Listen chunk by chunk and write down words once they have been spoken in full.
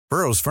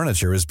Burrow's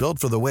furniture is built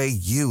for the way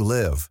you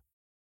live.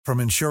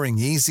 From ensuring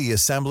easy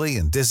assembly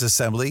and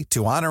disassembly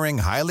to honoring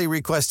highly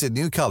requested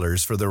new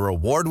colors for their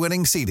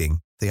award-winning seating,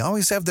 they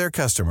always have their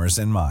customers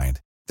in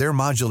mind. Their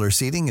modular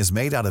seating is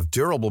made out of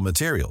durable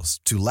materials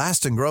to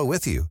last and grow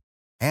with you.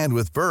 And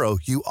with Burrow,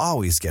 you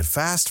always get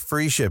fast,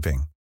 free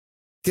shipping.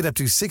 Get up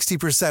to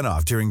 60%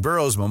 off during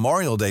Burrow's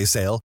Memorial Day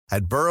sale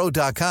at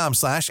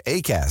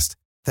burrow.com/ACAST.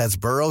 That's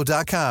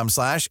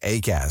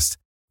burrow.com/ACAST.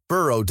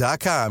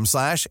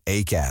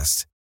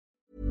 burrow.com/ACAST.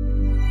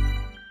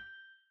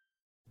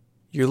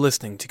 You're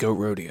listening to Goat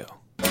Rodeo.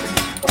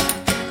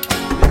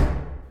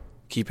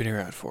 Keep an ear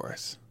out for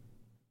us.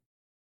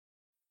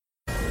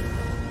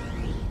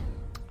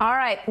 All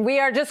right, we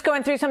are just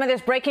going through some of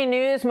this breaking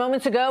news.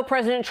 Moments ago,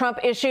 President Trump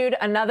issued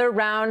another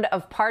round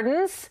of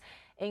pardons,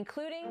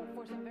 including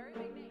for some very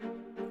big names.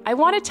 I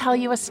want to tell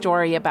you a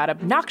story about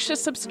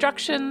obnoxious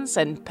obstructions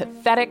and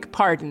pathetic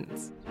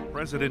pardons.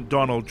 President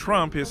Donald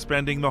Trump is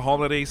spending the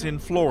holidays in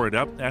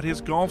Florida at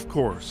his golf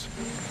course.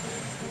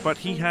 But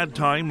he had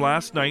time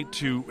last night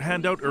to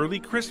hand out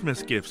early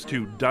Christmas gifts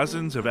to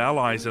dozens of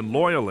allies and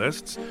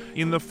loyalists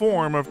in the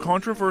form of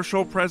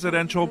controversial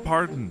presidential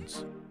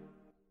pardons.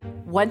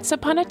 Once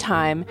upon a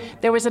time,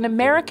 there was an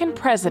American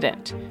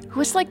president who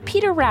was like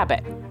Peter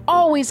Rabbit,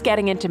 always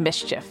getting into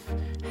mischief.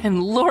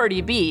 And lordy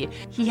be,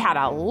 he had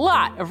a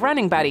lot of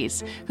running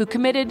buddies who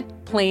committed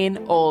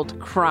plain old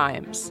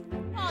crimes.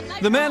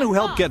 The man who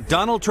helped get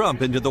Donald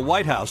Trump into the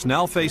White House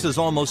now faces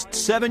almost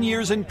 7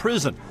 years in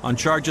prison on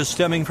charges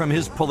stemming from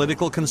his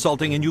political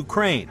consulting in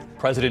Ukraine.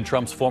 President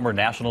Trump's former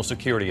national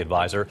security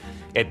advisor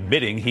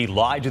admitting he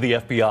lied to the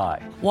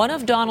FBI. One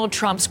of Donald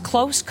Trump's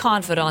close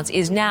confidants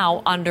is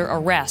now under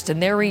arrest,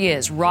 and there he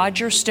is,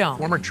 Roger Stone.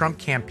 Former Trump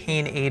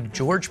campaign aide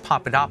George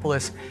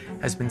Papadopoulos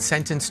has been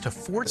sentenced to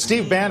 14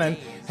 Steve Bannon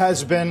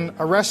has been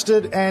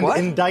arrested and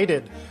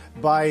indicted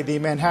by the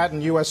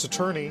Manhattan U.S.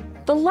 attorney.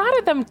 The lot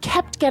of them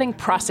kept getting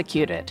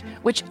prosecuted,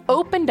 which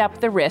opened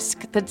up the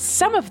risk that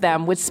some of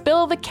them would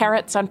spill the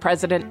carrots on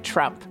President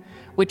Trump,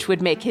 which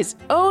would make his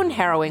own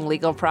harrowing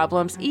legal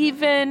problems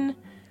even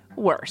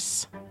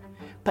worse.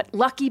 But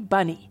lucky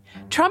bunny,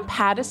 Trump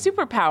had a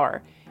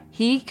superpower.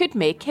 He could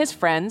make his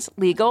friends'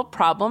 legal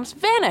problems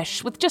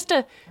vanish with just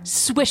a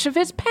swish of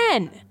his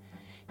pen.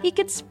 He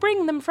could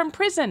spring them from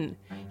prison.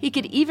 He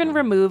could even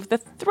remove the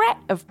threat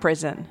of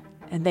prison.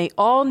 And they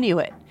all knew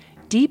it.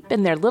 Deep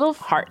in their little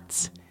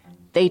hearts,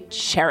 they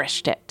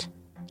cherished it.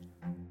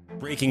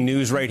 Breaking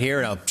news right here,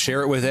 and I'll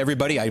share it with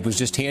everybody. I was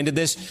just handed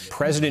this.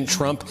 President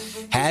Trump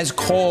has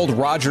called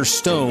Roger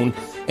Stone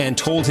and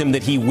told him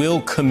that he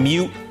will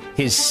commute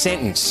his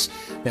sentence.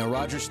 Now,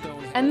 Roger Stone...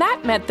 And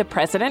that meant the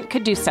president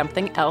could do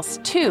something else,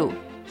 too.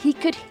 He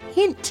could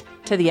hint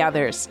to the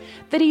others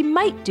that he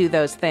might do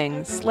those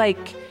things,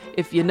 like,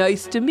 if you're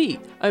nice to me,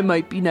 I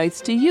might be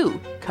nice to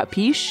you.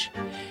 Capiche?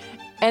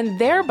 And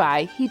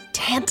thereby, he'd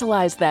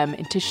tantalize them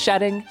into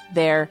shutting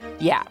their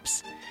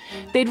yaps.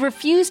 They'd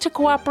refuse to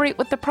cooperate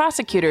with the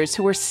prosecutors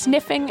who were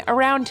sniffing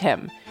around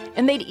him,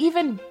 and they'd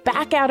even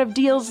back out of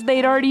deals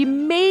they'd already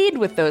made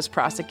with those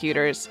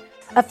prosecutors.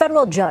 A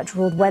federal judge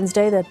ruled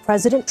Wednesday that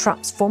President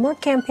Trump's former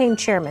campaign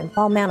chairman,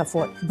 Paul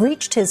Manafort,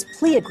 breached his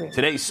plea agreement.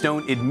 Today,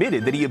 Stone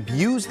admitted that he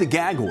abused the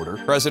gag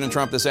order. President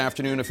Trump this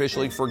afternoon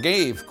officially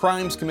forgave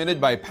crimes committed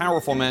by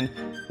powerful men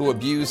who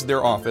abused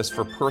their office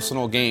for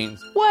personal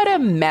gains. What a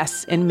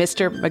mess in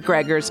Mr.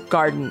 McGregor's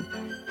garden.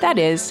 That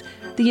is,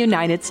 the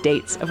United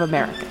States of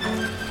America.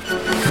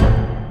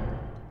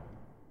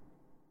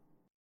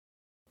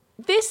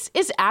 This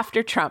is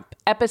After Trump,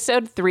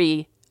 Episode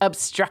 3,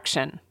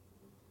 Obstruction.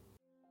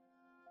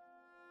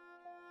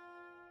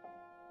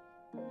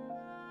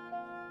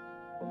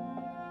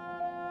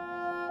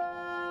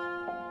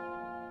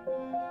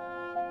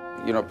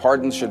 You know,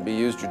 pardons should be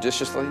used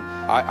judiciously.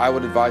 I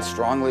would advise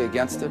strongly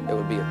against it. It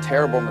would be a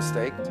terrible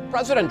mistake.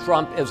 President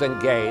Trump is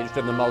engaged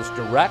in the most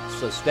direct,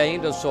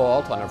 sustained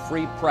assault on a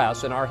free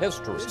press in our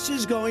history. This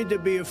is going to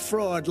be a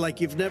fraud like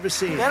you've never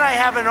seen. Then I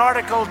have an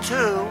Article 2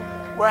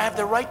 where I have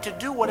the right to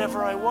do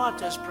whatever I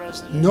want as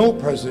president. No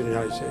president of the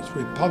United States,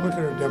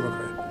 Republican or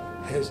Democrat,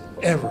 has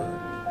ever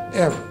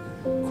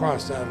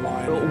crossed that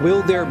line.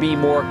 Will there be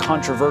more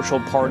controversial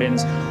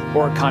pardons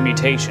or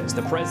commutations?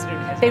 The president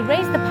has... They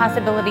raised the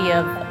possibility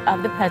of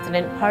the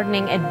president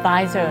pardoning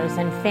advisors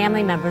and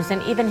family members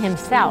and even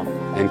himself.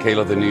 And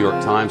Kayla, the New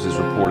York Times is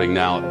reporting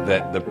now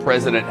that the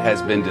president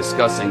has been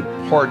discussing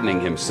pardoning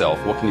himself.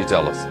 What can you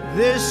tell us?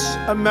 This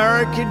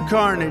American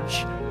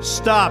carnage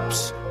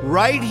stops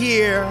right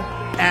here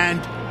and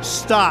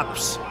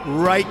stops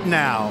right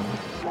now.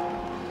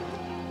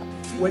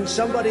 When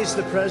somebody's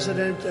the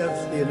president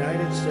of the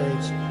United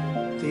States,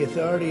 the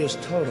authority is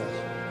total.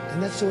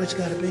 And that's the way it's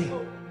got to be.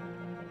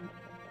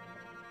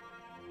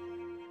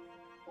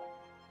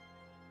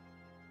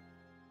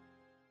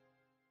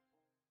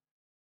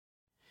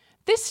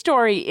 This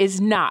story is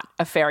not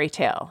a fairy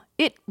tale.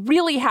 It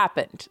really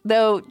happened,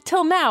 though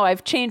till now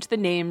I've changed the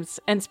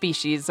names and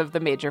species of the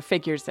major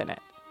figures in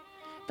it.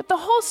 But the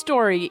whole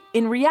story,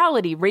 in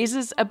reality,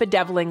 raises a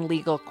bedeviling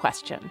legal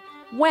question.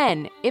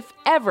 When, if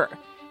ever,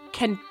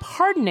 can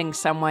pardoning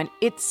someone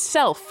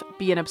itself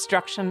be an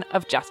obstruction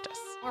of justice?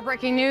 More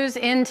breaking news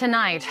in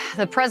tonight.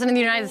 The President of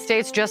the United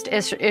States just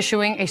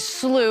issuing a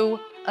slew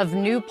of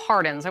new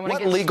pardons.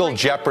 What legal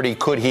jeopardy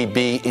could he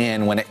be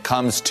in when it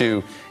comes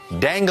to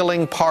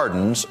dangling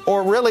pardons,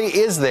 or really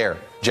is there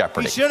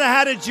jeopardy? He should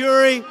have had a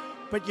jury,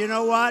 but you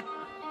know what?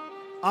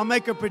 I'll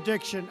make a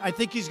prediction. I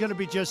think he's going to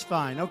be just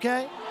fine,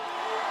 okay?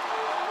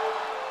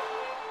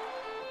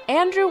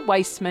 Andrew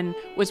Weissmann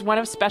was one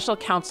of special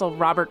counsel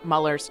Robert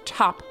Mueller's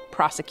top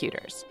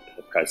prosecutors.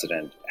 The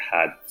president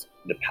had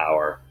the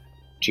power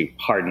to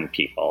pardon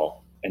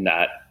people, and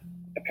that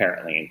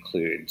apparently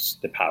includes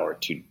the power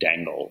to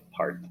dangle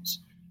pardons.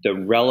 The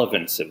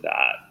relevance of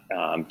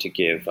that, to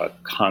give a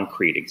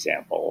concrete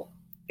example,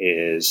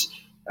 is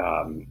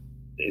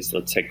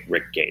let's take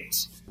Rick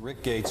Gates.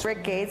 Rick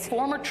Gates,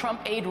 former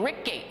Trump aide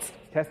Rick Gates,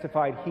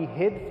 testified he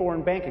hid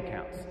foreign bank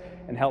accounts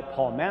and helped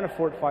Paul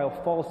Manafort file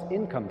false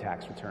income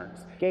tax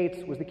returns.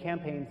 Gates was the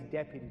campaign's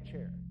deputy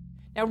chair.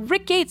 Now,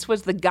 Rick Gates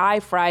was the guy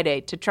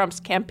Friday to Trump's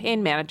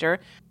campaign manager,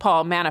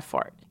 Paul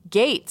Manafort.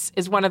 Gates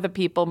is one of the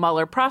people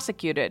Mueller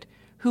prosecuted,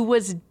 who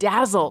was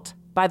dazzled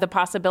by the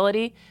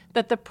possibility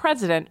that the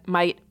president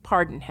might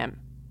pardon him,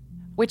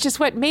 which is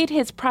what made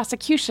his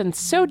prosecution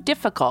so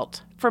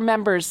difficult for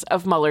members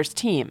of Mueller's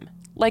team,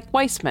 like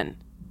Weissmann.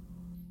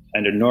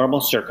 Under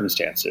normal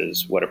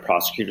circumstances, what a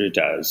prosecutor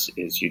does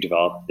is you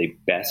develop the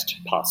best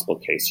possible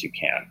case you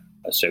can,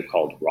 a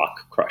so-called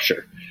rock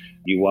crusher.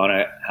 You want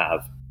to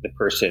have the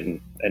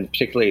person, and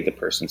particularly the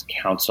person's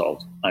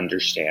counsel,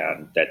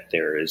 understand that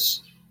there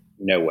is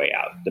no way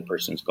out. The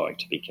person's going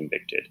to be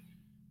convicted.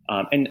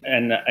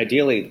 And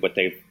ideally,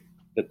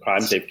 the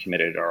crimes they've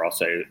committed are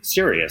also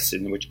serious,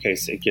 in which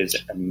case it gives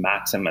a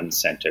maximum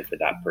incentive for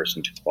that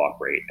person to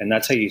cooperate. And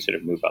that's how you sort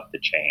of move up the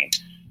chain.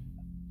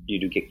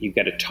 You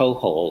get a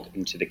toehold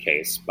into the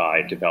case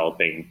by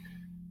developing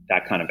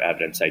that kind of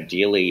evidence,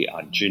 ideally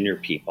on junior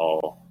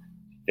people.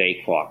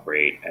 They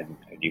cooperate, and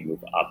you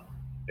move up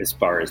as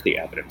far as the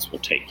evidence will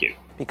take you.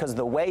 Because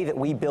the way that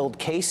we build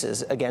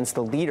cases against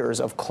the leaders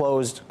of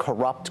closed,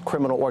 corrupt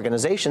criminal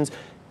organizations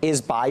is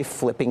by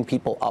flipping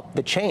people up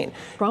the chain.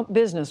 Trump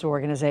Business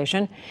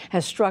Organization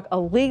has struck a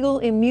legal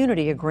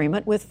immunity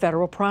agreement with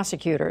federal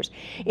prosecutors.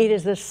 It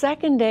is the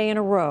second day in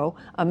a row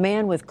a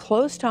man with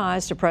close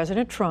ties to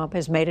President Trump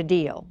has made a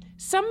deal.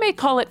 Some may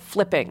call it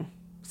flipping.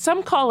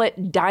 Some call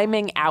it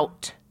diming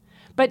out.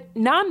 But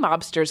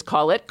non-mobsters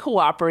call it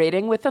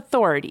cooperating with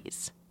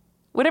authorities.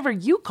 Whatever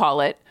you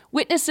call it,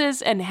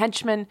 witnesses and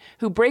henchmen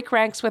who break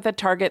ranks with a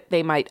target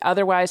they might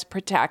otherwise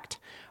protect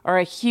are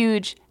a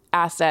huge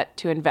asset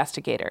to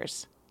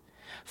investigators.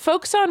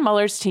 Folks on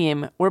Mueller's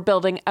team were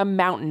building a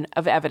mountain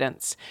of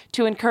evidence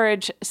to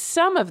encourage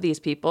some of these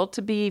people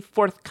to be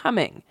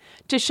forthcoming,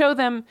 to show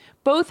them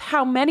both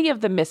how many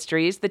of the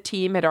mysteries the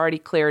team had already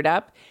cleared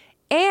up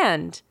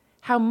and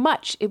how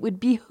much it would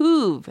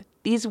behoove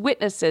these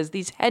witnesses,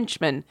 these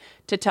henchmen,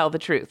 to tell the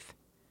truth.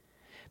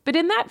 But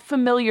in that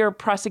familiar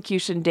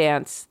prosecution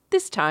dance,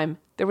 this time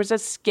there was a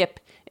skip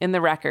in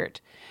the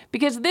record,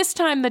 because this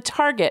time the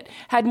target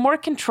had more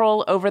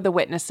control over the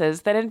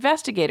witnesses than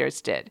investigators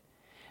did.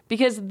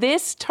 Because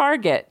this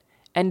target,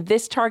 and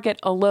this target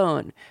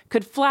alone,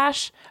 could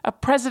flash a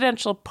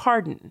presidential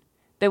pardon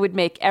that would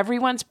make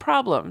everyone's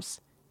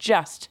problems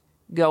just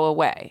go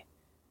away.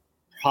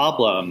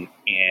 Problem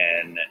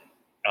in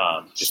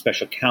the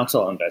special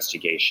counsel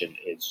investigation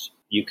is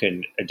you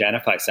can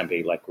identify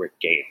somebody like Rick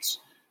Gates,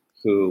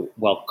 who,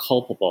 while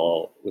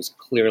culpable, was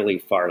clearly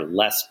far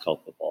less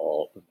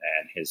culpable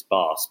than his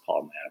boss,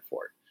 Paul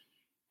Manafort.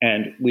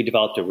 And we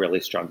developed a really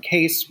strong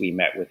case. We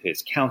met with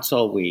his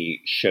counsel. We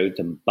showed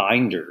them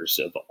binders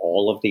of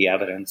all of the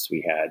evidence.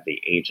 We had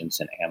the agents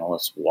and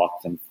analysts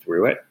walk them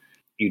through it.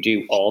 You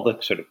do all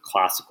the sort of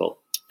classical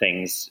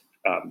things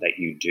that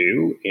you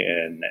do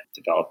in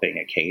developing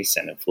a case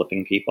and in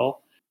flipping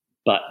people.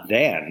 But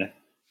then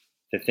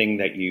the thing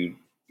that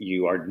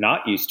you are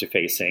not used to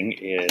facing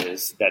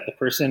is that the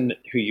person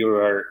who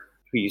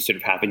you sort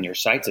of have in your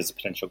sights as a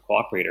potential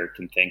cooperator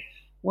can think,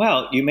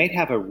 well, you may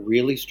have a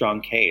really strong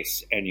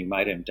case and you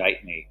might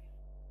indict me,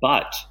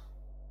 but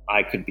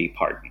I could be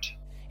pardoned.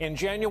 In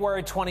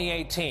January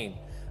 2018,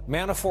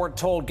 Manafort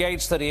told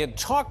Gates that he had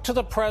talked to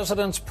the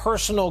president's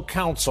personal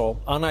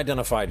counsel,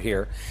 unidentified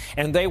here,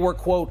 and they were,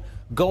 quote,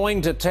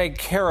 going to take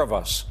care of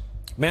us.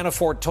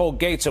 Manafort told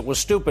Gates it was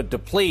stupid to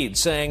plead,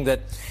 saying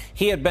that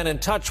he had been in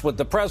touch with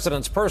the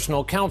president's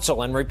personal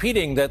counsel and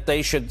repeating that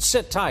they should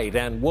sit tight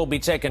and will be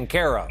taken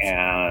care of.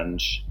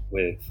 And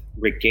with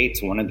Rick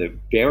Gates, one of the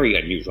very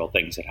unusual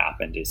things that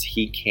happened is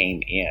he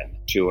came in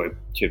to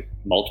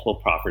multiple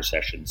proffer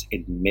sessions,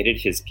 admitted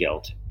his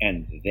guilt,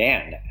 and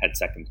then had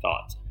second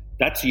thoughts.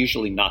 That's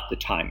usually not the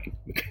timing,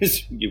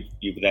 because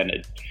you've then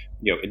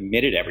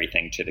admitted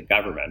everything to the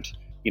government.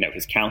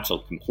 His counsel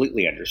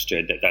completely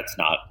understood that that's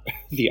not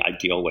the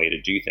ideal way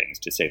to do things,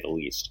 to say the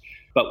least.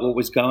 But what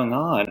was going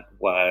on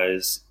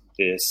was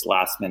this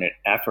last-minute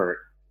effort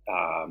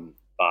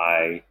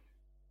by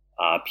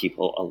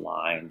people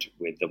aligned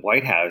with the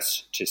White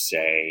House to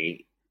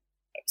say,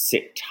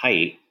 sit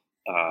tight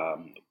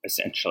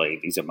essentially,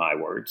 these are my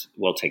words,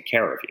 we'll take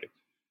care of you.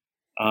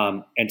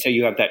 And so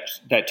you have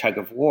that tug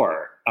of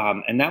war.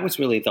 And that was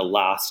really the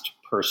last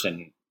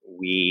person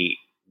we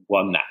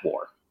won that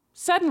war.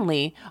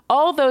 Suddenly,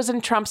 all those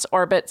in Trump's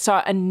orbit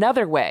saw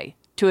another way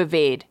to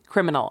evade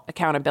criminal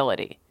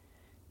accountability.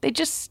 They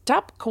just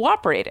stop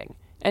cooperating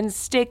and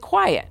stay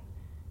quiet.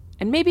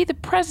 And maybe the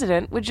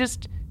president would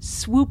just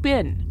swoop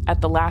in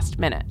at the last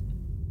minute.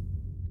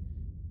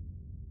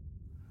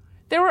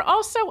 There were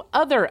also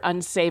other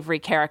unsavory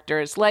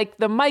characters like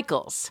the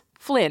Michaels,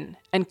 Flynn,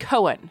 and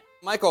Cohen.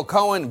 Michael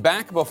Cohen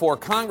back before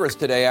Congress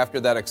today after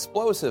that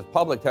explosive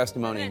public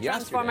testimony yesterday.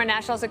 Trump's former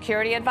national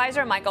security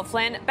advisor, Michael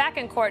Flynn, back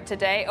in court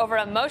today over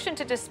a motion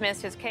to dismiss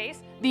his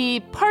case. The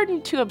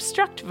pardon to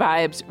obstruct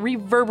vibes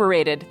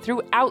reverberated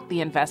throughout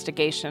the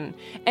investigation,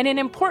 and in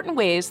important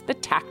ways, the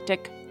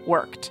tactic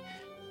worked.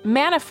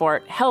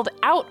 Manafort held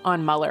out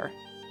on Mueller,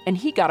 and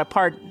he got a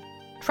pardon.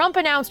 Trump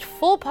announced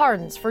full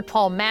pardons for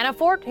Paul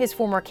Manafort, his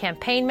former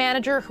campaign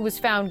manager, who was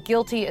found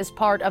guilty as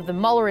part of the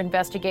Mueller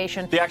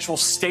investigation. The actual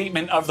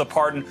statement of the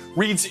pardon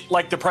reads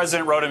like the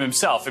president wrote him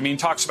himself. I mean,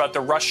 talks about the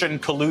Russian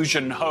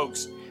collusion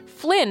hoax.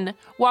 Flynn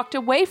walked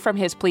away from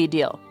his plea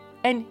deal,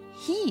 and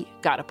he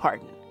got a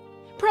pardon.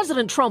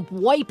 President Trump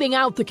wiping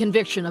out the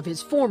conviction of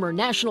his former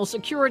national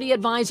security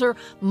advisor,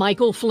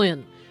 Michael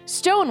Flynn.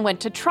 Stone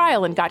went to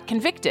trial and got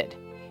convicted.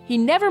 He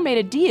never made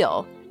a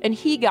deal, and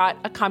he got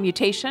a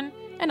commutation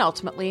and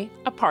ultimately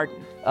a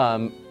pardon.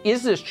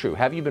 Is this true?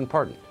 Have you been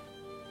pardoned?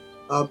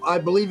 I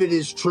believe it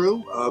is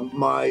true.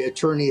 My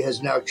attorney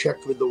has now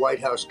checked with the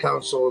White House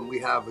counsel, and we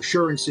have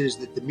assurances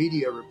that the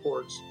media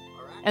reports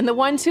are accurate. And the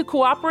ones who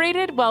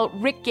cooperated, well,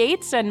 Rick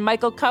Gates and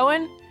Michael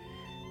Cohen,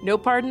 no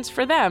pardons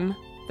for them.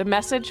 The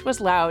message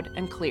was loud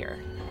and clear.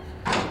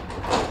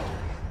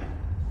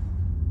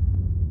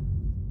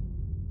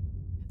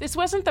 This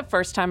wasn't the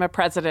first time a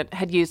president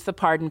had used the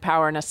pardon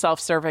power in a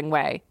self-serving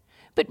way.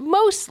 But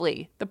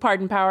mostly, the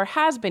pardon power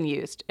has been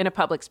used in a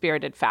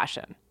public-spirited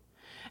fashion.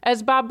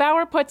 As Bob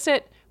Bauer puts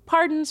it,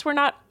 pardons were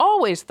not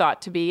always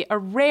thought to be a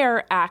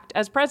rare act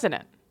as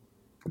president.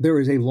 There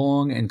is a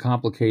long and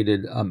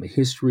complicated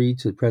history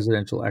to the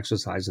presidential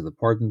exercise of the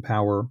pardon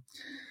power.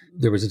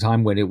 There was a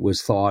time when it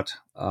was thought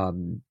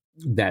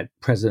that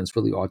presidents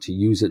really ought to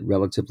use it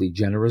relatively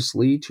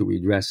generously to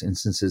redress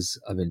instances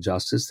of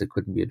injustice that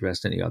couldn't be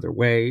addressed any other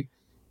way.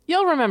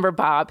 You'll remember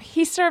Bob.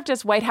 He served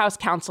as White House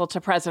counsel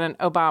to President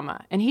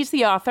Obama, and he's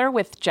the author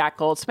with Jack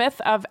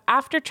Goldsmith of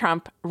After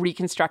Trump,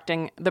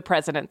 Reconstructing the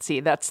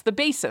Presidency. That's the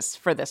basis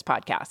for this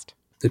podcast.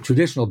 The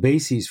traditional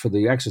bases for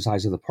the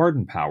exercise of the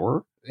pardon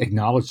power,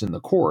 acknowledged in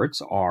the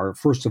courts, are,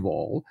 first of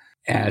all,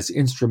 as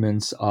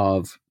instruments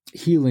of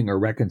healing or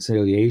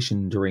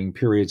reconciliation during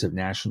periods of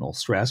national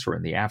stress or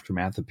in the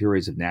aftermath of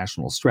periods of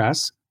national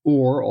stress,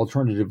 or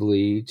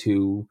alternatively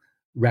to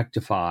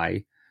rectify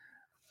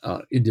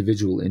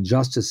individual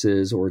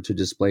injustices or to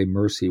display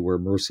mercy where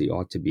mercy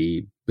ought to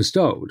be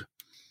bestowed.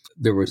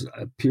 There was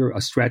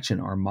a stretch in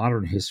our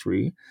modern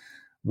history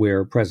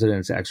where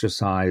presidents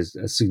exercised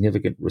a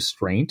significant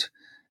restraint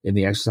in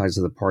the exercise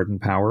of the pardon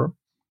power,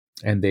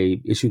 and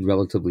they issued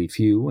relatively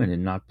few and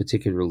in not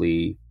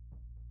particularly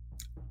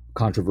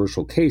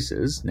controversial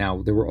cases.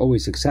 Now, there were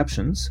always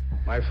exceptions.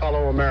 My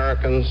fellow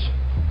Americans,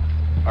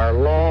 our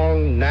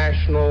long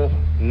national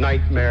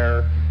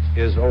nightmare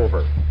is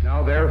over.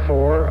 Now,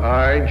 therefore,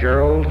 I,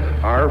 Gerald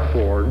R.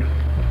 Ford,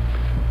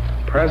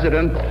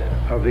 President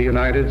of the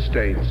United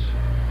States,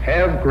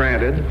 have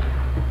granted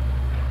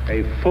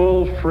a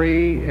full,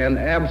 free, and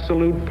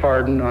absolute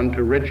pardon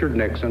unto Richard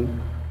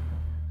Nixon.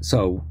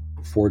 So,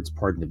 Ford's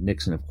pardon of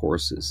Nixon, of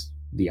course, is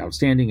the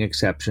outstanding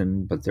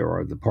exception, but there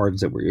are the pardons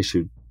that were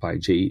issued by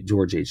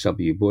George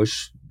H.W.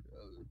 Bush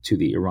to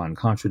the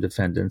Iran-Contra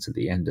defendants at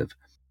the end of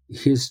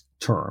his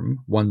term,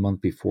 1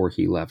 month before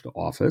he left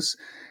office.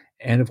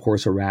 And, of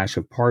course, a rash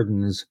of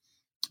pardons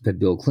that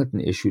Bill Clinton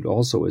issued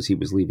also as he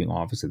was leaving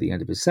office at the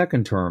end of his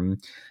second term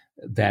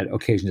that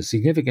occasioned a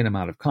significant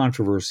amount of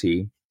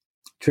controversy,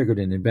 triggered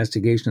an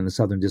investigation in the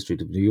Southern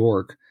District of New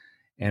York,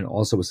 and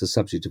also was the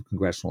subject of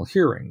congressional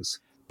hearings.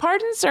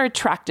 Pardons are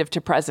attractive to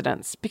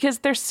presidents because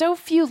there's so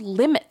few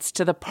limits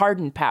to the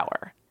pardon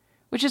power,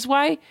 which is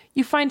why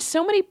you find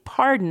so many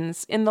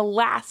pardons in the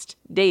last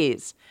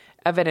days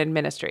of an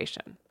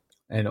administration.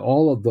 And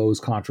all of those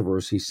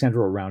controversies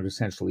center around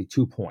essentially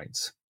 2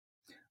 points.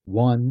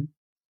 One,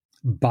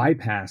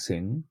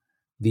 bypassing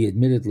the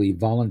admittedly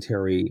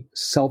voluntary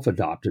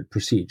self-adopted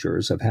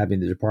procedures of having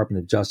the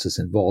Department of Justice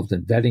involved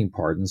in vetting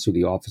pardons through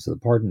the Office of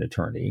the Pardon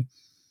Attorney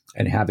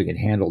and having it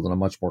handled on a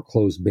much more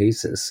closed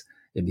basis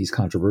in these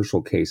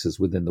controversial cases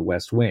within the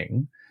West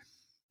Wing.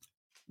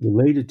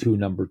 Related to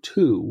number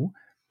 2,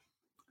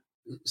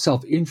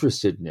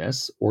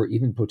 self-interestedness or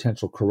even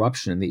potential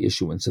corruption in the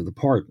issuance of the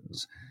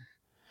pardons.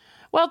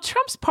 While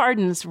Trump's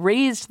pardons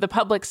raised the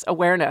public's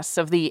awareness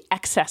of the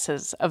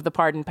excesses of the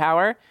pardon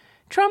power,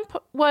 Trump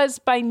was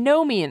by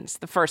no means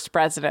the first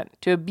president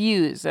to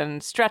abuse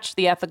and stretch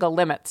the ethical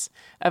limits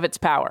of its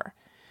power.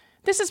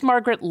 This is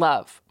Margaret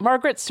Love.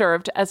 Margaret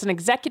served as an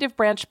executive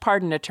branch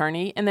pardon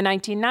attorney in the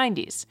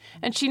 1990s,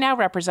 and she now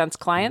represents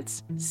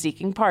clients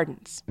seeking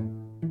pardons.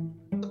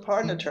 The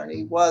pardon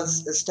attorney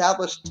was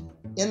established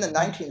in the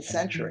 19th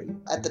century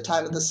at the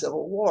time of the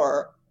Civil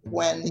War,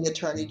 when the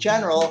Attorney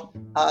General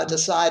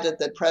decided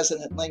that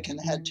President Lincoln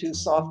had too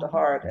soft a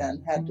heart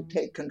and had to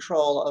take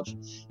control of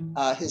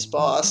his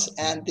boss.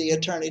 And the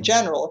Attorney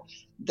General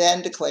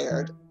then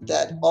declared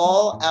that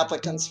all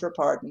applicants for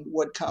pardon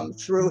would come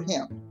through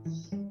him.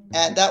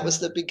 And that was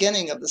the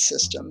beginning of the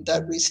system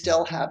that we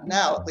still have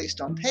now, at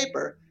least on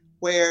paper,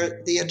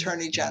 where the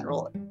Attorney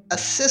General,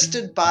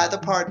 assisted by the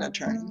pardon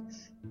attorney,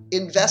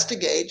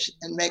 investigates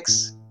and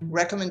makes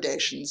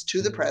recommendations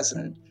to the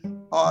president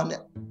on,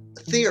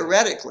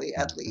 theoretically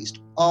at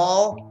least,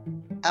 all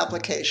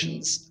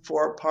applications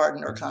for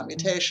pardon or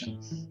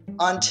commutation.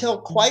 Until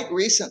quite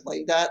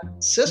recently, that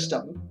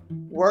system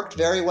worked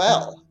very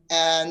well.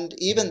 And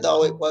even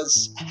though it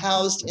was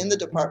housed in the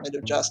Department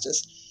of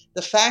Justice,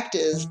 the fact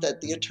is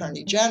that the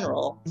Attorney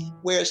General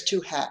wears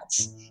two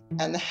hats.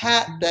 And the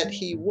hat that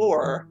he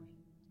wore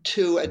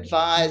to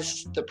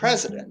advise the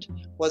president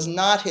was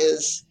not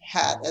his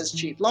hat as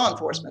chief law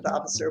enforcement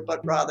officer,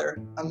 but rather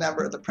a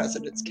member of the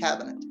president's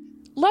cabinet.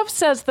 Love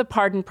says the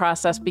pardon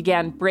process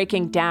began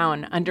breaking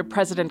down under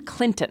President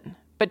Clinton,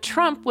 but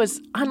Trump was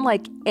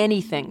unlike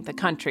anything the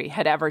country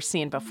had ever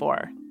seen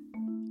before.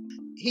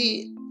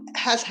 He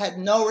has had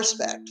no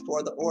respect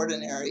for the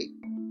ordinary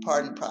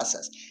pardon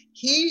process.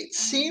 He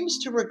seems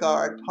to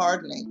regard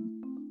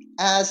pardoning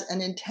as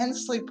an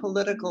intensely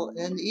political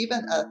and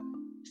even a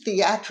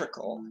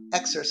theatrical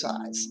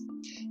exercise.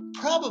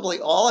 Probably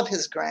all of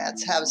his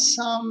grants have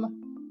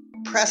some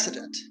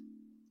precedent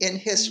in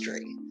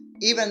history,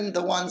 even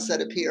the ones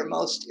that appear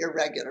most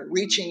irregular,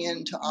 reaching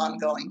into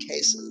ongoing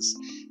cases,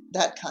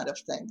 that kind of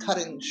thing,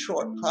 cutting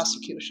short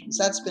prosecutions.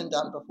 That's been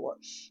done before.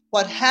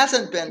 What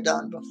hasn't been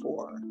done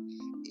before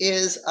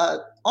is an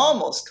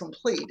almost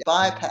complete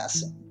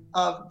bypassing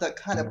of the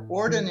kind of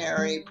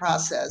ordinary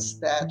process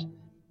that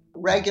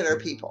regular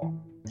people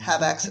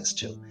have access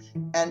to.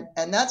 And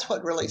that's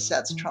what really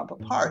sets Trump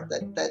apart,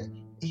 that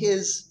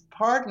his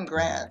pardon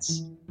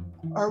grants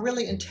are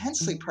really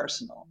intensely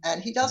personal,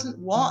 and he doesn't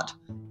want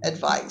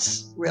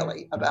advice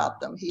really about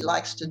them. He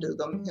likes to do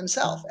them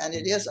himself, and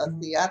it is a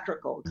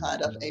theatrical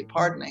kind of a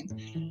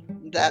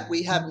pardoning that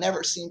we have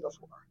never seen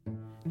before.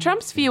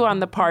 Trump's view on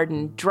the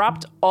pardon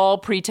dropped all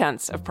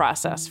pretense of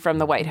process from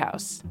the White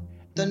House.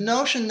 The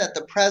notion that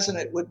the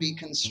president would be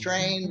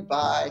constrained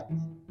by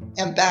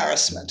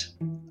embarrassment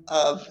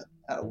of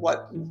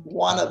what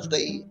one of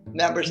the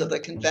members of the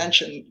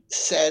convention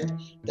said,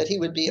 that he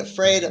would be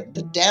afraid of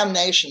the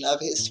damnation of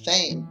his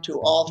fame to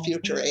all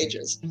future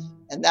ages,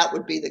 and that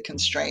would be the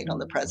constraint on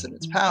the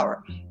president's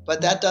power.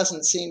 But that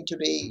doesn't seem to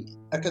be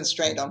a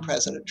constraint on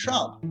President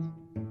Trump.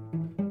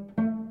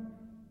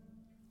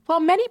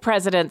 While many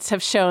presidents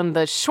have shown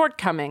the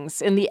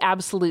shortcomings in the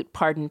absolute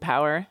pardon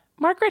power,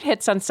 Margaret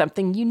hits on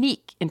something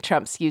unique in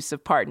Trump's use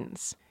of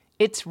pardons.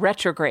 It's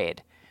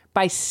retrograde,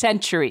 by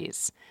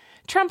centuries.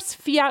 Trump's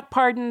fiat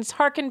pardons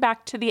harken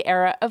back to the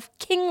era of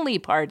kingly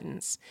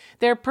pardons.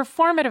 They're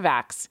performative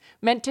acts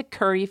meant to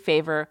curry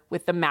favor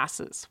with the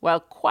masses while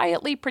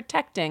quietly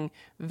protecting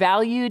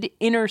valued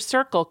inner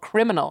circle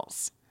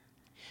criminals.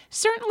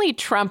 Certainly,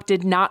 Trump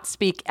did not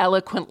speak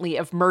eloquently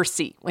of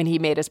mercy when he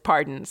made his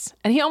pardons,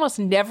 and he almost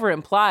never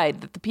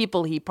implied that the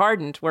people he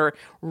pardoned were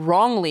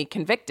wrongly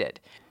convicted,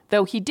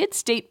 though he did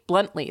state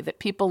bluntly that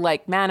people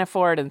like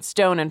Manafort and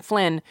Stone and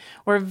Flynn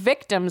were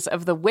victims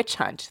of the witch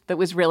hunt that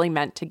was really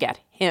meant to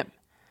get him.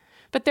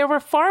 But there were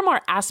far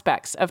more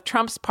aspects of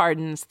Trump's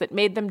pardons that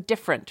made them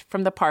different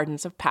from the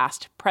pardons of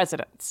past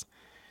presidents.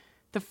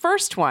 The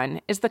first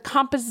one is the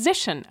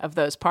composition of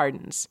those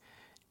pardons,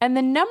 and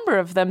the number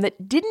of them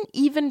that didn't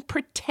even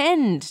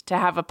pretend to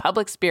have a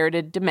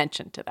public-spirited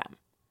dimension to them.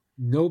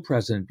 No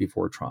president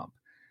before Trump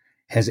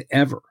has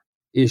ever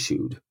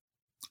issued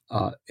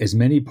as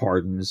many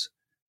pardons,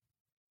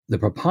 the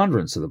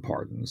preponderance of the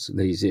pardons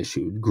that he's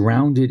issued,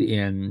 grounded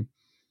in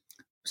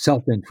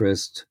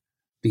self-interest,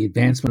 the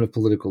advancement of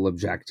political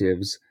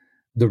objectives,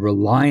 the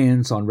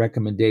reliance on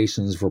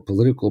recommendations for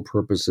political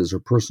purposes or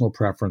personal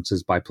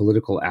preferences by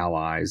political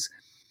allies.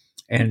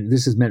 And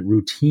this has meant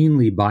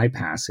routinely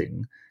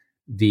bypassing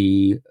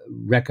the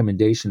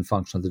recommendation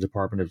function of the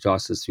Department of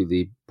Justice through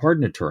the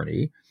pardon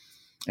attorney,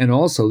 and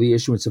also the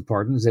issuance of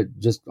pardons that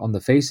just on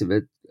the face of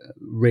it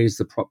raised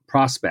the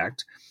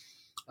prospect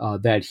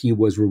that he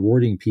was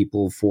rewarding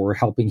people for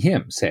helping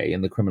him, say,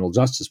 in the criminal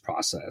justice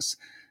process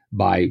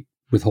by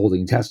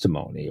withholding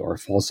testimony or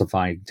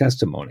falsifying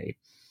testimony.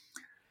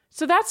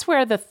 So that's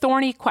where the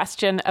thorny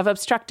question of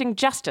obstructing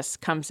justice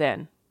comes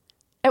in.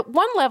 At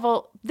one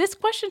level, this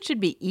question should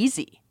be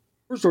easy.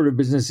 First order of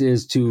business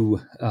is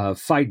to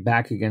fight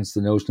back against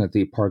the notion that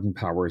the pardon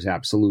power is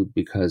absolute,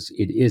 because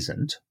it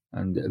isn't.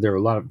 And there are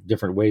a lot of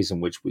different ways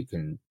in which we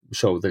can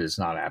show that it's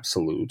not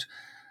absolute.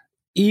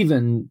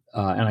 Even,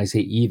 and I say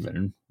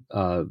even,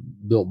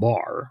 Bill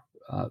Barr,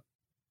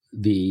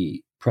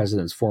 the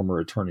president's former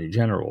attorney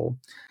general,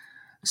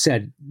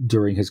 said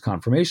during his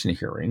confirmation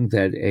hearing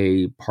that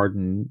a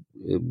pardon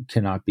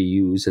cannot be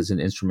used as an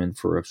instrument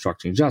for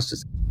obstructing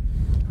justice.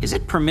 Is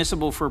it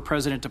permissible for a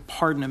president to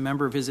pardon a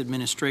member of his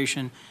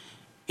administration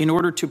in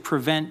order to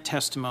prevent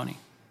testimony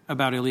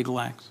about illegal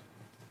acts?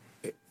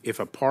 If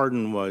a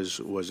pardon was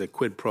a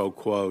quid pro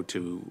quo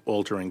to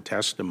altering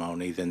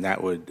testimony, then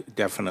that would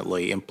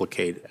definitely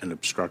implicate an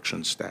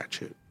obstruction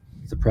statute.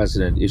 The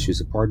president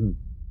issues a pardon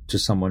to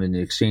someone in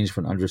exchange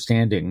for an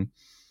understanding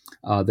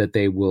that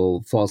they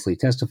will falsely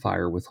testify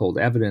or withhold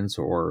evidence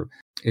or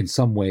in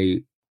some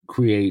way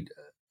create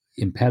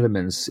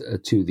impediments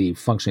to the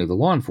functioning of the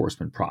law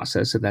enforcement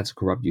process, and that's a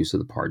corrupt use of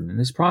the pardon and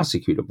is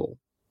prosecutable.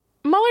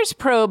 Mueller's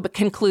probe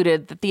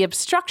concluded that the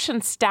obstruction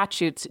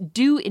statutes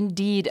do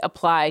indeed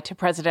apply to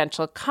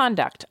presidential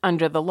conduct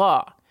under the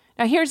law.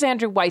 Now here's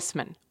Andrew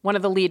Weissman, one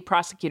of the lead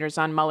prosecutors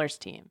on Mueller's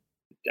team.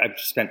 I've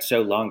spent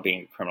so long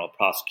being a criminal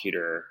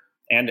prosecutor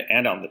and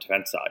on the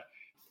defense side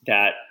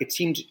that it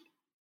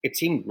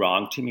seemed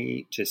wrong to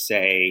me to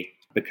say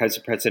because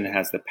the president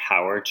has the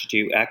power to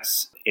do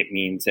X, it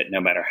means that no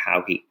matter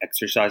how he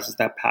exercises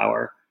that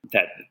power,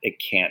 that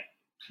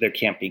there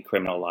can't be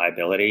criminal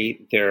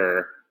liability. There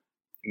are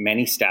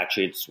many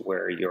statutes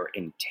where your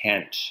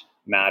intent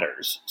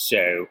matters.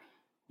 So,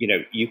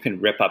 you can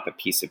rip up a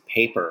piece of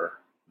paper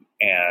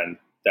and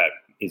that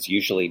is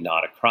usually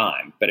not a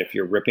crime. But if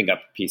you're ripping up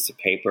a piece of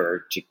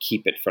paper to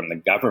keep it from the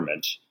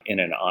government in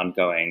an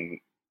ongoing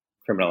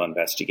criminal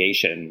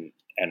investigation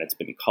and it's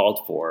been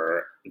called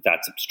for,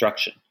 that's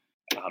obstruction.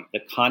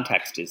 The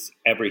context is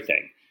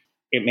everything.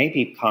 It may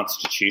be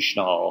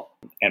constitutional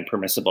and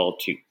permissible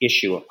to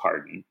issue a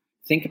pardon.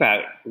 Think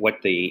about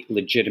what the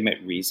legitimate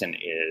reason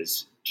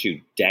is to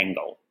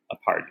dangle a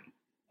pardon.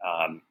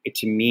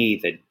 To me,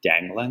 the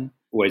dangling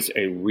was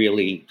a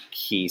really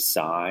key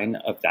sign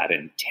of that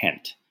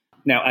intent.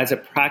 Now, as a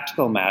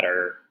practical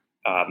matter,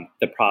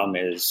 the problem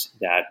is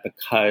that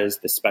because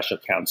the special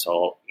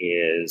counsel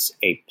is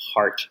a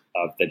part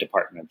of the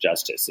Department of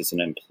Justice, is an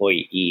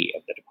employee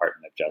of the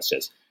Department of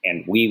Justice,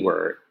 and we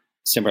were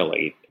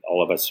similarly,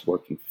 all of us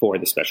working for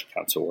the special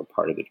counsel were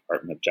part of the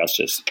Department of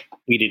Justice,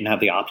 we didn't have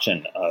the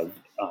option of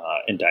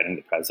indicting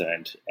the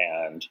president.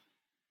 And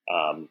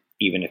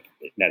even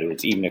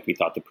if we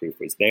thought the proof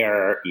was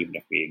there, even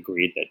if we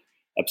agreed that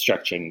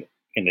obstruction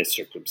in this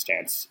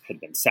circumstance had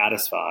been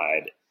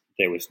satisfied,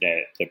 there was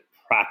the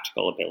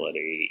practical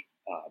ability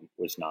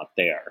was not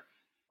there.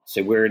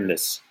 So we're in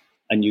this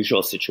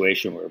unusual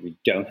situation where we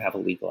don't have a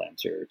legal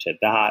answer to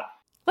that.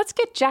 Let's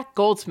get Jack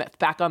Goldsmith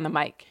back on the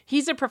mic.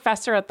 He's a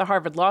professor at the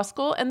Harvard Law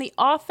School and the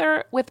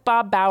author with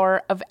Bob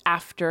Bauer of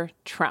After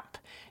Trump.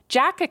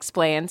 Jack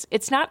explains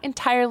it's not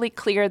entirely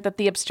clear that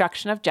the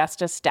obstruction of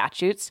justice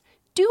statutes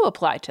do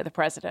apply to the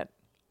president.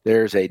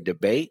 There's a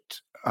debate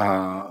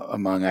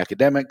among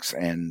academics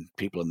and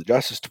people in the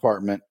Justice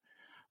Department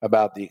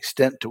about the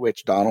extent to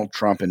which Donald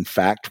Trump, in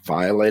fact,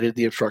 violated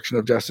the obstruction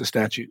of justice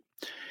statute.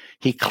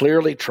 He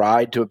clearly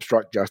tried to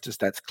obstruct justice.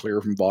 That's clear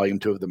from Volume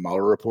 2 of the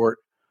Mueller report.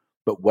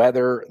 But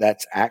whether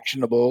that's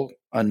actionable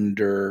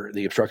under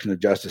the obstruction of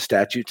justice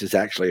statutes is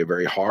actually a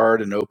very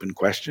hard and open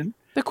question.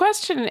 The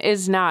question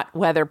is not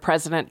whether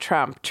President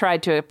Trump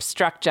tried to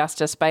obstruct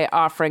justice by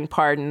offering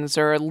pardons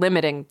or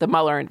limiting the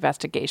Mueller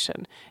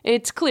investigation.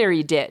 It's clear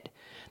he did.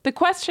 The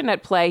question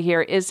at play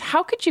here is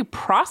how could you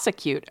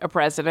prosecute a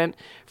president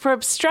for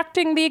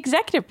obstructing the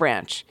executive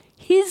branch,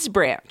 his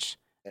branch?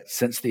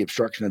 Since the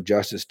obstruction of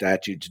justice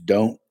statutes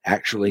don't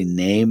actually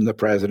name the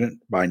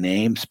president by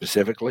name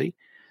specifically,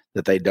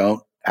 that they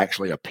don't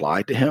actually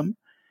apply to him.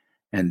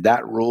 And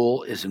that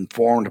rule is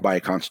informed by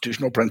a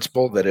constitutional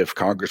principle that if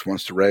Congress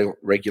wants to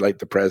regulate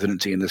the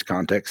presidency in this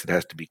context, it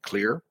has to be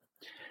clear.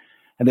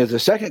 And there's a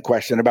second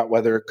question about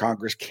whether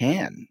Congress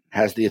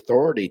has the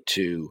authority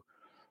to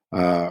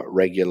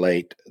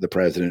regulate the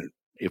president.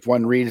 If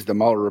one reads the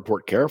Mueller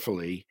report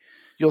carefully,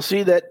 you'll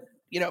see that,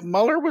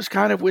 Mueller was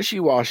kind of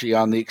wishy-washy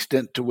on the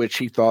extent to which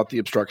he thought the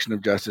obstruction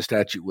of justice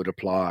statute would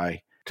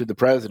apply to the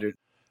president.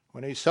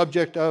 When a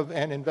subject of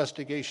an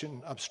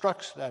investigation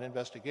obstructs that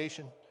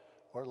investigation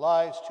or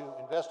lies to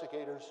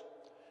investigators,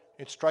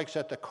 it strikes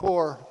at the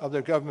core of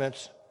their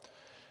government's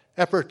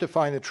effort to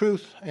find the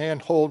truth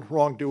and hold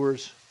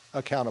wrongdoers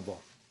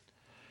accountable.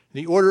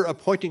 The order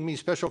appointing me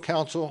special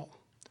counsel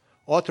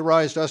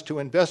authorized us to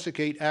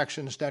investigate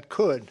actions that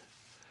could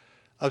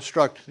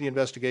obstruct the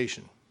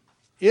investigation.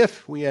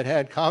 If we had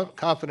had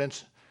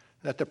confidence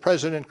that the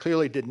president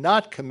clearly did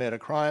not commit a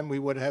crime, we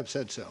would have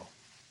said so.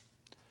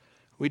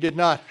 We did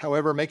not,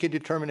 however, make a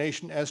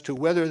determination as to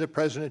whether the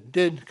president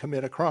did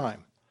commit a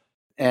crime.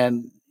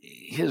 And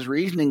his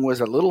reasoning was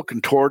a little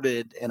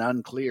contorted and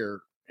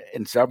unclear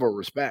in several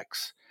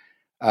respects.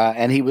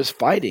 And he was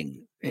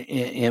fighting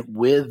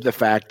with the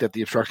fact that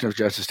the obstruction of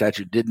justice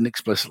statute didn't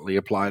explicitly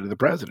apply to the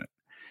president.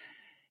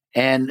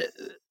 And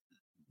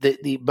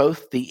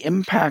both the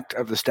impact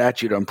of the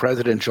statute on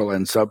presidential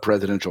and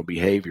sub-presidential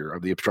behavior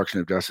of the obstruction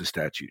of justice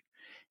statute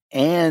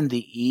and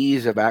the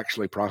ease of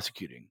actually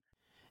prosecuting.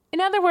 In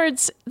other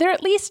words, there are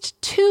at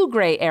least two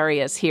gray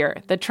areas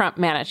here that Trump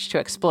managed to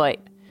exploit.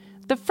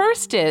 The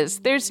first is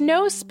there's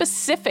no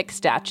specific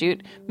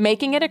statute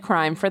making it a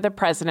crime for the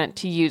president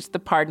to use the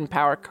pardon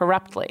power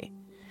corruptly.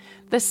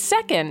 The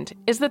second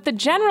is that the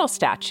general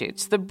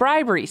statutes, the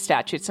bribery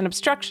statutes and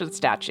obstruction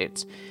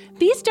statutes,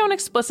 these don't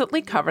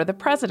explicitly cover the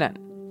president.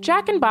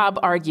 Jack and Bob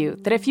argue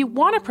that if you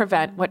want to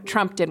prevent what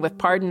Trump did with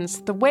pardons,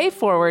 the way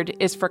forward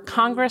is for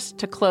Congress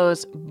to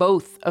close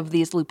both of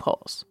these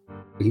loopholes.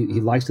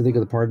 He likes to think of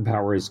the pardon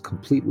power as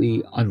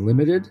completely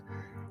unlimited,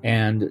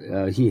 and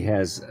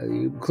there's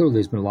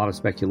been a lot of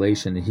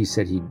speculation. He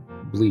said he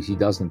believes he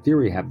does in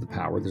theory have the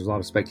power. There's a lot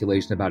of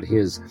speculation about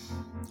his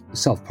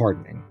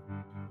self-pardoning.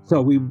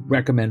 So we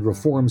recommend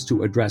reforms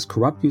to address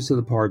corrupt use of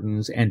the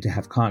pardons and to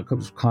have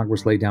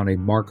Congress lay down a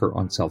marker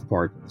on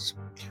self-pardons.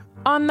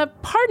 On the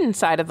pardon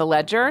side of the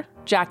ledger,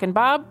 Jack and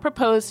Bob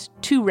propose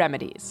two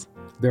remedies.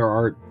 There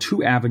are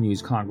two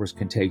avenues Congress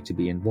can take to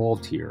be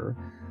involved here.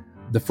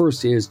 The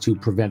first is to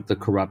prevent the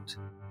corrupt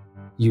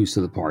use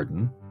of the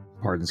pardon.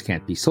 Pardons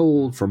can't be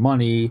sold for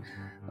money.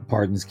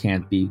 Pardons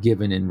can't be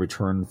given in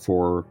return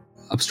for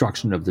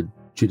obstruction of the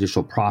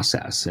judicial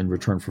process, in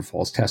return for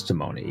false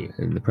testimony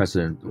in the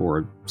president,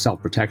 or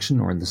self-protection,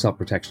 or in the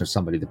self-protection of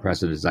somebody the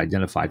president has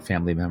identified,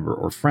 family member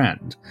or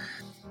friend.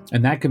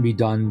 And that can be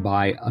done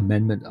by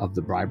amendment of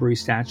the bribery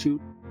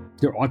statute.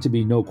 There ought to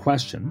be no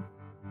question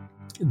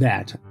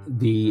that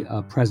the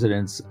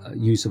president's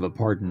use of a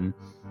pardon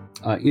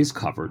is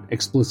covered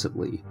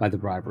explicitly by the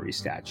bribery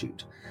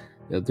statute.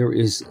 There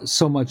is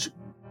so much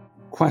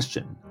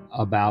question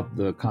about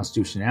the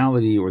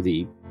constitutionality or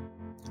the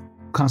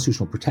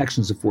constitutional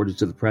protections afforded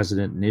to the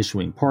president in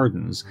issuing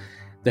pardons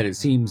that it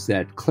seems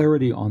that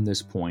clarity on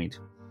this point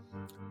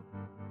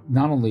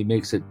not only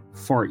makes it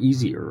far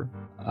easier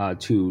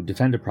to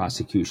defend a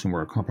prosecution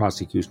where a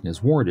prosecution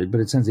is warranted, but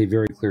it sends a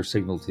very clear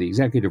signal to the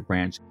executive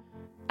branch.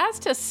 As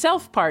to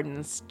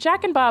self-pardons,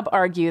 Jack and Bob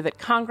argue that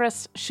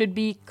Congress should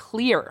be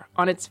clear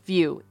on its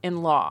view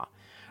in law.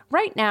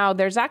 Right now,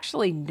 there's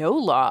actually no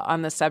law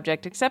on the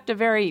subject except a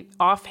very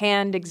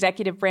offhand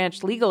executive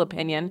branch legal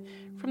opinion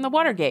from the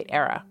Watergate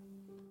era.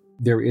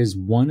 There is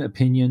one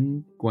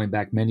opinion going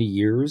back many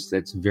years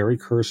that's very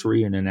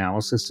cursory in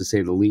analysis, to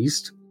say the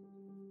least,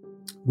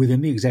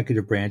 within the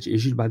executive branch,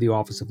 issued by the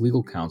Office of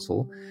Legal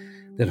Counsel,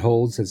 that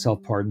holds that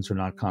self-pardons are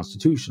not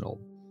constitutional.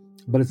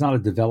 But it's not a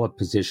developed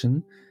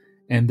position,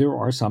 and there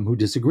are some who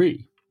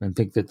disagree and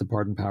think that the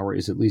pardon power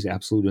is at least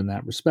absolute in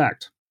that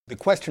respect. The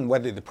question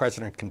whether the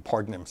president can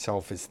pardon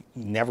himself has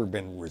never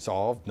been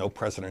resolved. No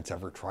president's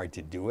ever tried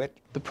to do it.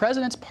 The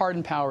president's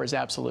pardon power is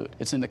absolute.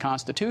 It's in the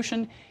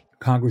Constitution.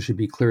 Congress should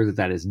be clear that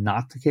that is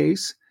not the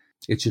case.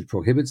 It should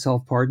prohibit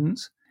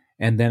self-pardons.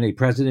 And then a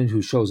president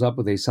who shows up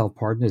with a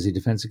self-pardon as a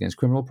defense against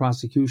criminal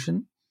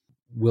prosecution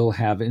will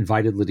have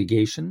invited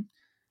litigation.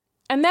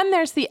 And then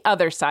there's the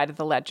other side of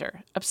the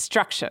ledger,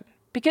 obstruction,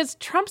 because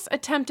Trump's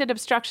attempted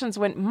obstructions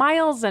went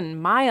miles and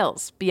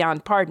miles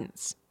beyond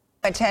pardons.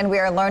 At 10, we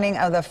are learning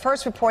of the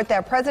first report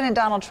that President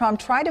Donald Trump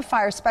tried to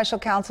fire special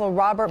counsel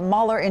Robert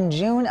Mueller in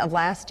June of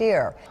last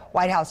year.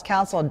 White House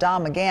counsel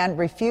Don McGahn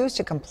refused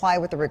to comply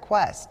with the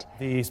request.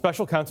 The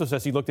special counsel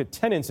says he looked at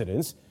 10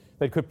 incidents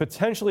that could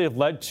potentially have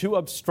led to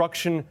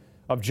obstruction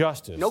of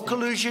justice. No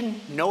collusion,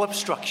 no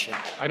obstruction.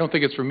 I don't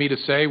think it's for me to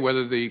say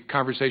whether the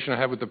conversation I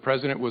had with the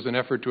president was an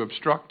effort to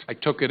obstruct. I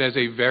took it as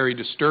a very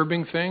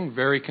disturbing thing,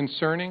 very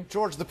concerning.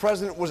 George, the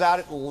president was at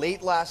it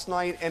late last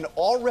night and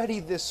already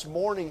this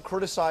morning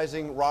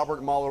criticizing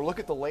Robert Mueller. Look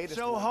at the latest.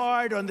 So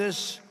hard on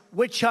this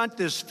witch hunt,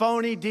 this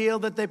phony deal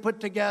that they put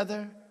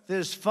together,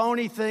 this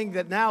phony thing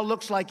that now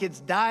looks like it's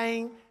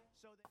dying.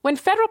 When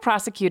federal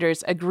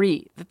prosecutors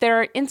agree that there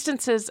are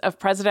instances of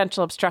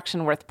presidential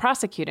obstruction worth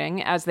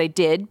prosecuting, as they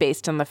did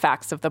based on the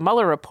facts of the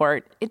Mueller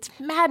report, it's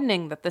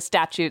maddening that the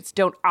statutes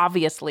don't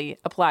obviously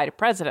apply to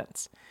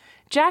presidents.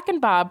 Jack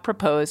and Bob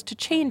propose to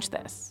change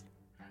this.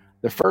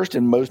 The first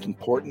and most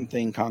important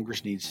thing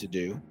Congress needs to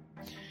do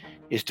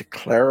is to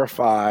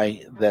clarify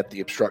that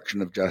the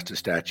obstruction of justice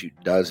statute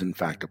does in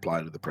fact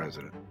apply to the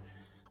president.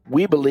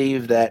 We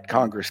believe that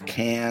Congress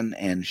can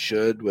and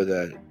should, with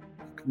a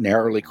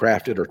narrowly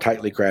crafted or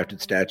tightly crafted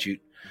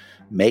statute,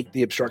 make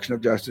the obstruction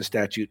of justice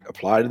statute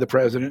apply to the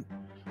president.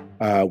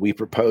 We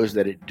propose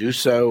that it do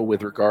so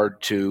with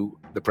regard to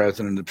the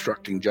president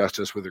obstructing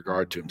justice with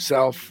regard to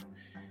himself,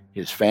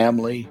 his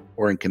family,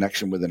 or in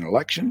connection with an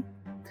election.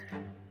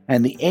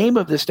 And the aim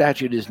of this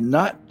statute is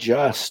not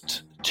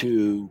just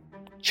to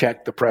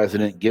check the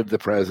president, give the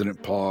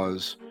president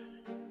pause,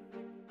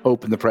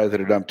 open the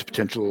president up to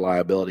potential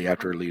liability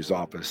after he leaves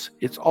office.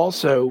 It's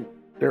also,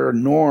 there are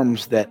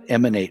norms that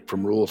emanate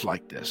from rules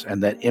like this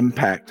and that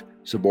impact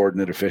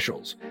subordinate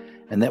officials,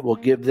 and that will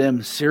give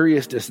them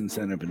serious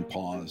disincentive and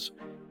pause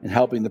in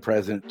helping the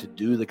president to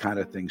do the kind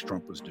of things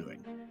Trump was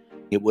doing.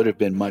 It would have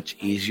been much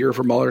easier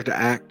for Mueller to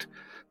act.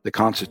 The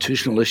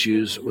constitutional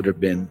issues would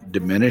have been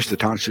diminished. The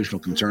constitutional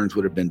concerns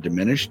would have been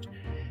diminished.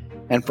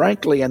 And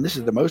frankly, and this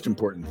is the most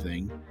important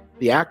thing,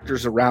 the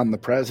actors around the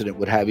president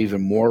would have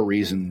even more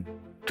reason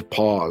to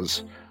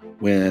pause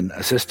when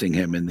assisting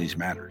him in these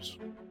matters.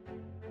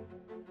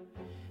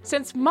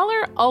 Since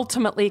Mueller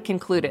ultimately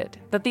concluded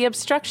that the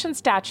obstruction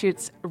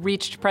statutes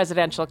reached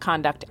presidential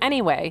conduct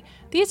anyway,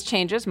 these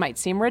changes might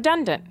seem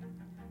redundant.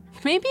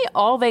 Maybe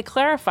all they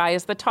clarify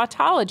is the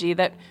tautology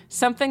that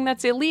something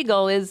that's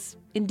illegal is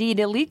indeed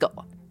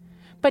illegal.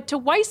 But to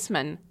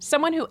Weissman,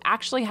 someone who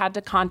actually had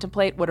to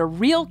contemplate what a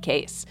real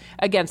case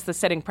against the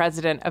sitting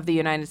president of the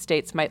United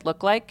States might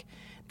look like,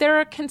 there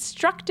are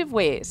constructive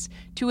ways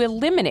to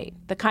eliminate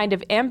the kind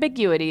of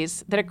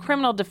ambiguities that a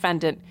criminal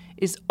defendant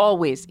is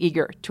always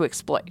eager to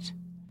exploit.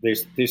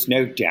 There's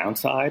no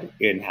downside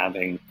in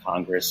having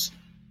Congress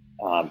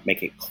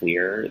make it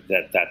clear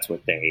that that's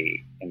what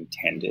they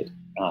intended,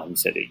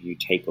 so that you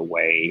take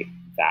away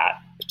that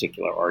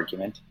particular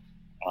argument,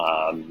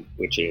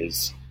 which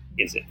was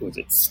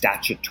it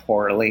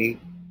statutorily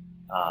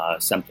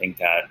something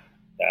that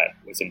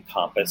was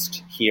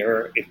encompassed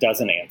here? It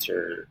doesn't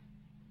answer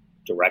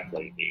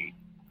directly the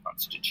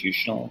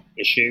constitutional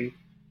issue.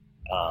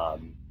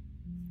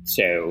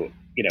 So,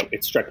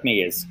 it struck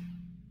me as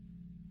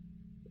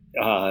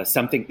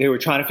something they were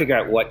trying to figure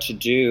out what to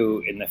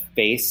do in the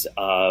face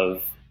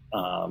of,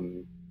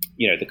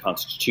 the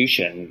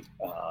Constitution,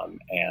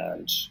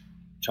 and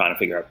trying to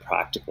figure out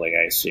practically,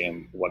 I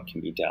assume, what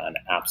can be done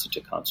absent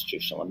a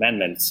constitutional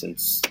amendment,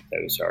 since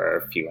those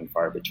are few and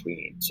far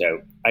between.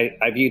 So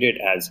I viewed it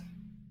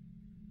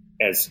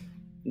as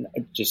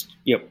just,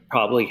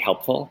 probably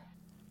helpful.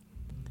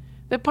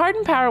 The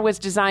pardon power was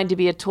designed to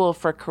be a tool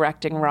for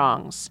correcting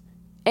wrongs.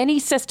 Any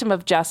system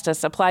of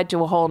justice applied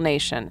to a whole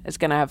nation is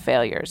going to have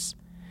failures.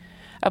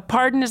 A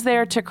pardon is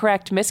there to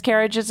correct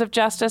miscarriages of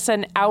justice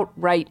and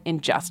outright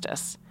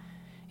injustice.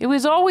 It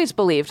was always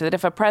believed that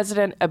if a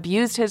president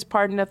abused his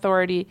pardon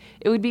authority,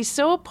 it would be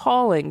so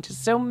appalling to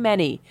so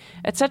many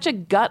at such a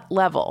gut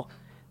level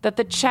that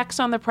the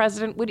checks on the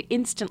president would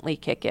instantly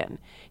kick in.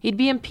 He'd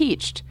be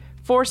impeached,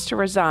 forced to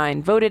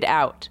resign, voted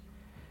out.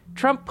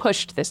 Trump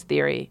pushed this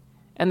theory,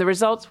 and the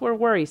results were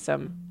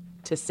worrisome,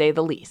 to say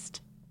the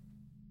least.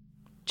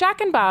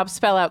 Jack and Bob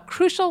spell out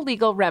crucial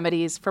legal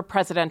remedies for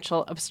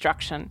presidential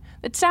obstruction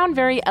that sound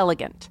very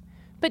elegant.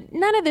 But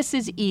none of this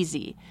is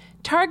easy.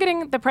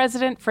 Targeting the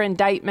president for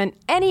indictment,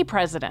 any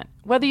president,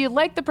 whether you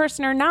like the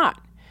person or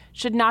not,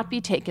 should not be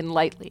taken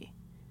lightly.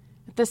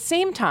 At the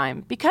same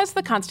time, because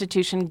the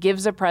Constitution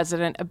gives a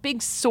president a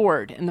big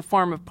sword in the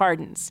form of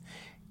pardons,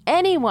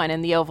 anyone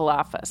in the Oval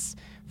Office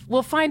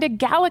will find a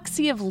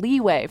galaxy of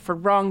leeway for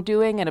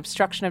wrongdoing and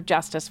obstruction of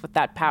justice with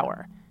that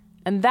power.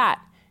 And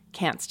that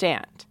can't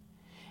stand.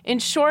 In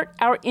short,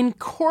 our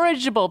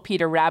incorrigible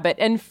Peter Rabbit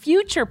and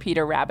future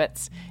Peter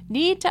Rabbits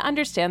need to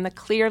understand the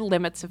clear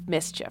limits of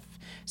mischief,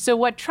 so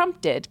what Trump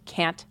did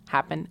can't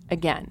happen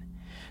again.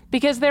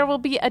 Because there will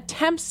be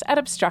attempts at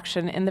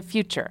obstruction in the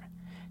future.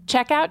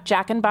 Check out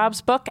Jack and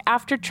Bob's book,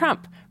 After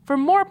Trump, for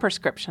more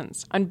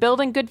prescriptions on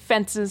building good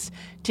fences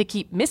to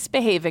keep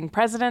misbehaving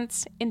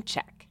presidents in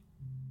check.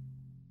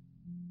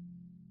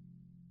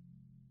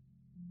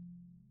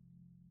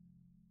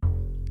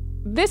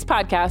 This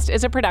podcast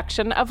is a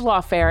production of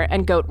Lawfare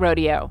and Goat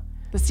Rodeo.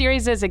 The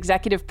series is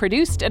executive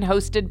produced and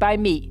hosted by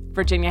me,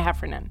 Virginia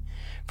Heffernan.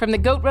 From the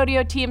Goat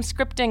Rodeo team,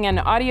 scripting and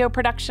audio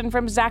production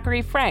from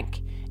Zachary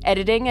Frank.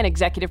 Editing and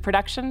executive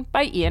production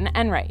by Ian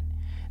Enright.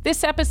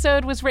 This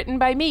episode was written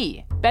by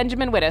me,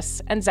 Benjamin Wittes,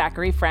 and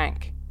Zachary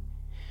Frank.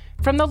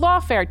 From the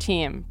Lawfare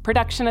team,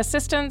 production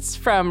assistance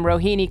from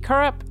Rohini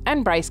Kurup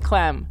and Bryce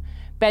Clem.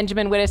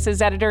 Benjamin Wittes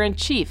is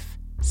editor-in-chief.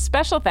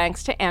 Special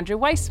thanks to Andrew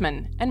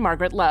Weissman and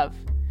Margaret Love.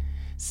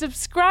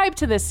 Subscribe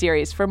to this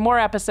series for more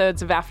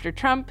episodes of After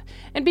Trump,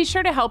 and be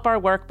sure to help our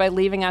work by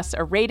leaving us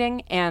a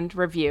rating and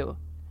review.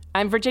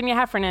 I'm Virginia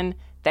Heffernan.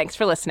 Thanks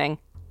for listening.